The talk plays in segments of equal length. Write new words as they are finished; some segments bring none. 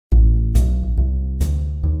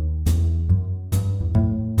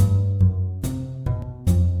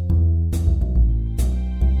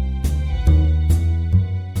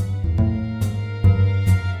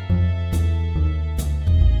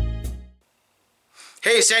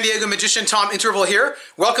Hey, San Diego magician Tom Interval here.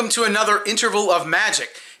 Welcome to another Interval of Magic.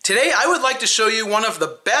 Today I would like to show you one of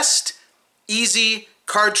the best easy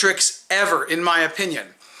card tricks ever, in my opinion.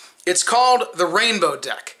 It's called the Rainbow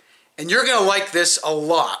Deck, and you're going to like this a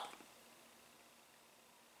lot.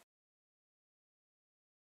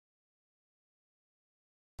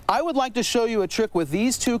 I would like to show you a trick with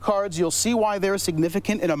these two cards. You'll see why they're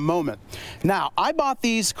significant in a moment. Now, I bought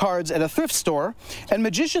these cards at a thrift store, and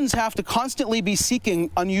magicians have to constantly be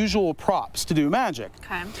seeking unusual props to do magic.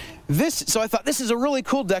 Okay. So I thought this is a really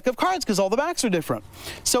cool deck of cards because all the backs are different.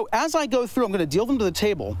 So as I go through, I'm going to deal them to the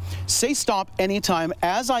table. Say stop anytime.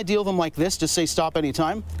 As I deal them like this, just say stop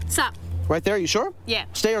anytime. Stop. Right there, you sure? Yeah.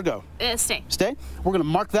 Stay or go? Stay. Stay. We're going to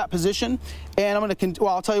mark that position, and I'm going to,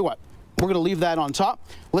 well, I'll tell you what. We're going to leave that on top.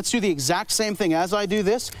 Let's do the exact same thing as I do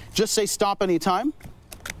this. Just say stop anytime.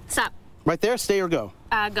 Stop. Right there, stay or go?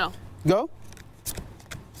 Go. Go?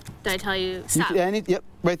 Did I tell you stop? Yep,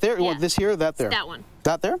 right there. You want this here or that there? That one.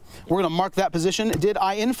 That there? We're going to mark that position. Did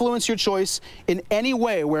I influence your choice in any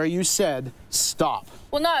way where you said stop?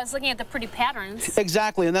 Well, no, I was looking at the pretty patterns.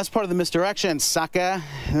 Exactly, and that's part of the misdirection, sucker.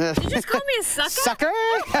 Did you just call me a sucker? Sucker?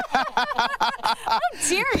 How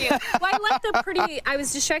dare you? Well, I like the pretty, I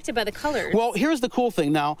was distracted by the colors. Well, here's the cool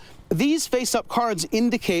thing now. These face-up cards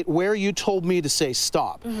indicate where you told me to say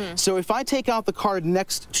stop. So if I take out the card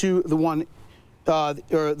next to the one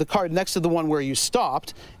or the card next to the one where you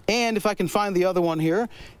stopped, and if I can find the other one here,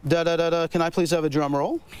 can I please have a drum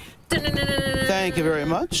roll? Thank you very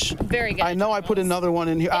much. Very good. I know I put another one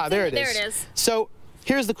in here. There it is. There it is. So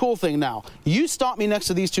here's the cool thing now. You stopped me next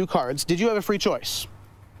to these two cards. Did you have a free choice?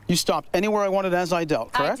 You stopped anywhere I wanted as I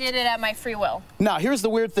dealt, correct? I did it at my free will. Now, here's the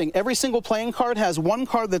weird thing. Every single playing card has one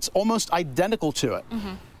card that's almost identical to it.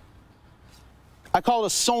 I call it a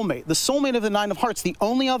soulmate. The soulmate of the Nine of Hearts. The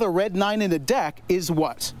only other red 9 in the deck is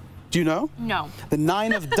what? Do you know? No. The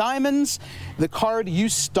 9 of Diamonds, the card you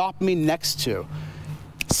stopped me next to.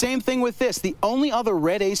 Same thing with this. The only other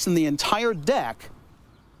red ace in the entire deck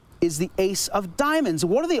is the Ace of Diamonds.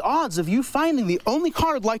 What are the odds of you finding the only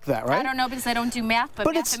card like that, right? I don't know because I don't do math, but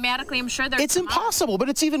mathematically I'm sure there's It's impossible, but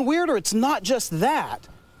it's even weirder. It's not just that.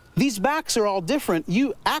 These backs are all different.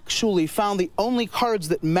 You actually found the only cards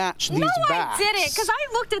that match these backs. No, I didn't, because I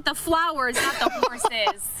looked at the flowers, not the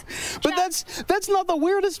horses. But that's not the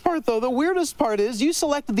weirdest part, though. The weirdest part is you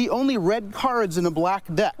selected the only red cards in a black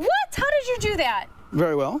deck. What? How did you do that?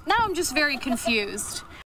 Very well. Now I'm just very confused.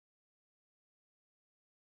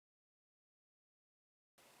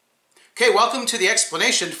 Okay, welcome to the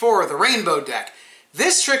explanation for the Rainbow Deck.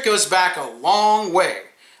 This trick goes back a long way.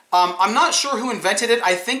 I'm not sure who invented it.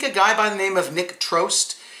 I think a guy by the name of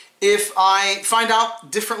Trost. If I find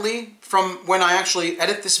out differently from when I actually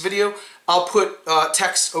edit this video, I'll put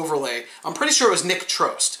text overlay. I'm pretty sure it was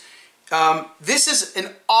Trost. This is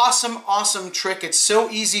an awesome, awesome trick. It's so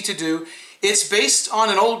easy to do. It's based on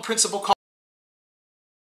an old principle called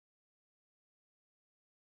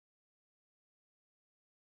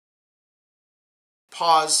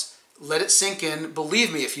pause, let it sink in.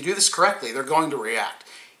 Believe me, if you do this correctly, they're going to react.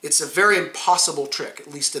 It's a very impossible trick,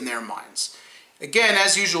 at least in their minds. Again,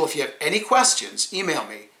 as usual, if you have any questions, email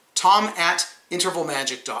me,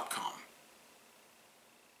 tom@intervalmagic.com.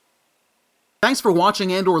 Thanks for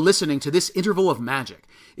watching and/or listening to this Interval of Magic.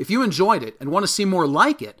 If you enjoyed it and want to see more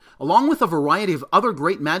like it, along with a variety of other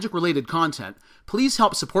great magic-related content, please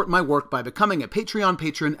help support my work by becoming a Patreon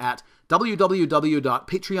patron at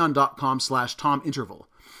www.patreon.com/tominterval.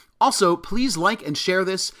 Also, please like and share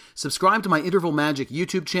this, subscribe to my Interval Magic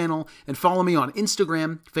YouTube channel, and follow me on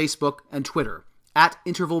Instagram, Facebook, and Twitter,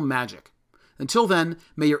 @IntervalMagic. Until then,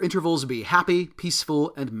 may your intervals be happy,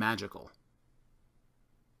 peaceful, and magical.